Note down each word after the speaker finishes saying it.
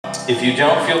If you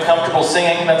don't feel comfortable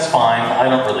singing, that's fine. I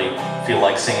don't really feel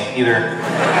like singing either.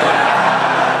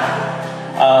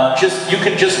 You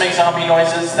can just make zombie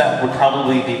noises. That would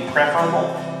probably be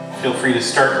preferable. Feel free to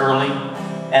start early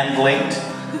and late.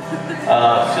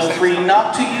 Feel free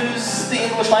not to use the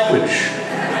English language,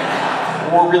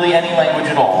 or really any language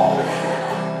at all,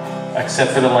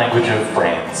 except for the language of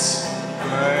brains.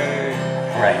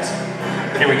 Right.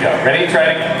 Here we go. Ready? Try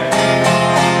it again.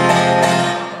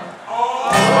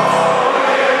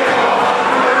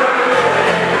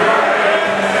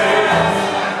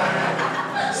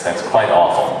 That's quite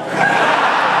awful.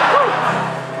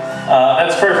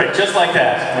 That's perfect, just like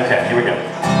that. Okay, here we go.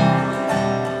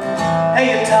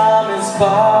 Hey, Tom, it's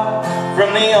Bob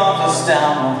from the office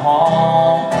down the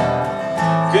hall.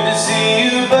 Good to see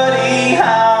you, buddy.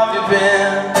 How have you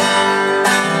been?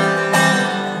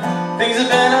 Things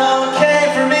have been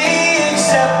okay for me,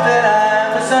 except that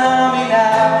I'm a zombie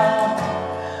now.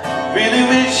 Really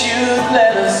wish you'd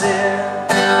let us in.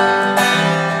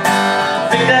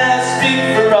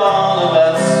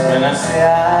 I say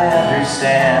I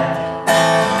understand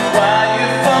why you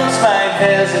folks might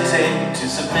hesitate to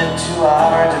submit to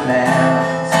our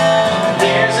demands.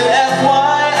 Here's an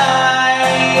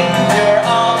FYI, you're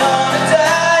all gonna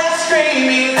die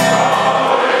screaming.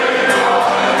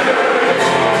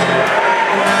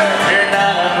 You're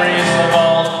not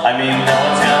unreasonable, I mean no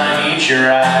one's gonna eat your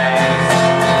eyes.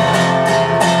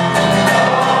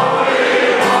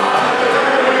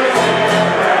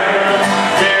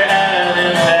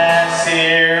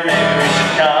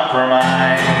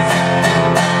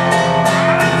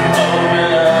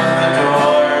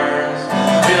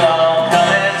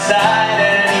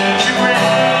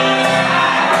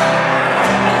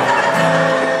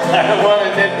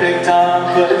 Big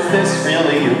Tom, but is this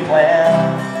really your plan?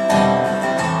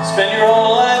 Spend your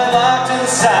whole life locked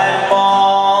inside a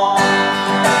mall.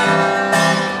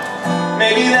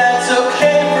 Maybe that's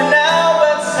okay for now,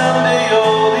 but someday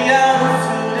you'll be out of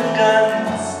food and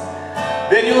guns.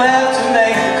 Then you'll have to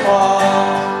make the call.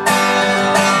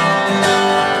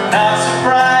 Not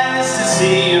surprised to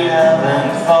see you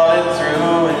haven't thought it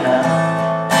through enough.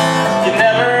 You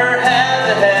never had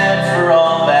the head for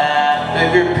all that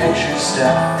bigger picture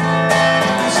stuff.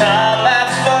 Tom,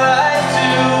 that's what I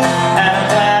do, and I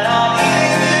plan on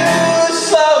eating you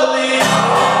slowly.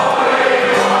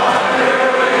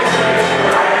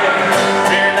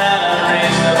 You're not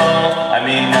unreasonable, I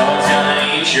mean no one's gonna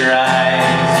eat your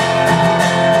eyes.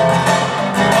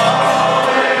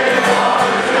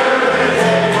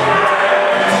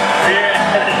 We're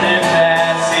at an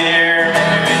impasse here,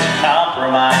 maybe we should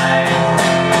compromise.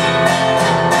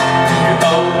 You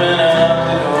open up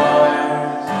the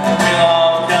doors, we'll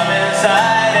all come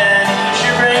inside and eat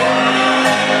your brains.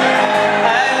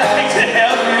 I'd like to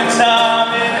help you, Tom,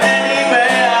 in any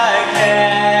way I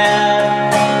can.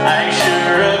 I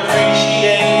sure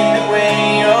appreciate the way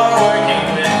you're working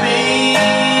with me.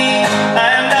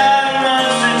 I'm not a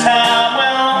monster, Tom,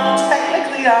 well,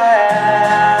 technically I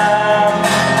am.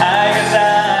 I guess I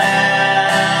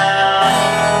am.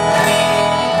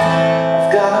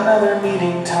 I've got another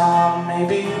meeting, Tom,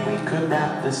 maybe we could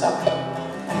wrap this up.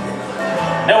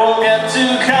 Now we'll get to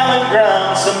common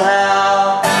ground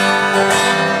somehow.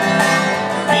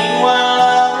 Meanwhile,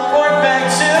 I'll report back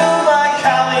to my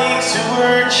colleagues who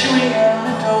were chewing on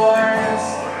the doors.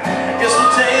 I guess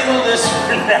we'll table this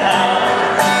for now.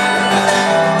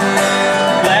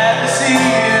 Glad to see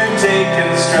you take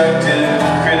constructive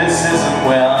criticism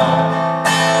well.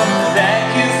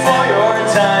 Thank you for your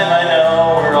time, I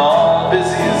know we're all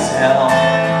busy as hell.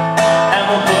 And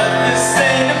we'll put this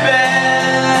thing to bed.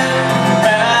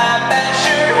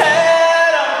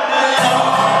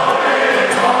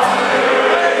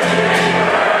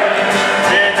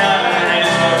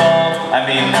 I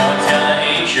mean, no one's gonna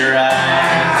eat your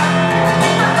eyes.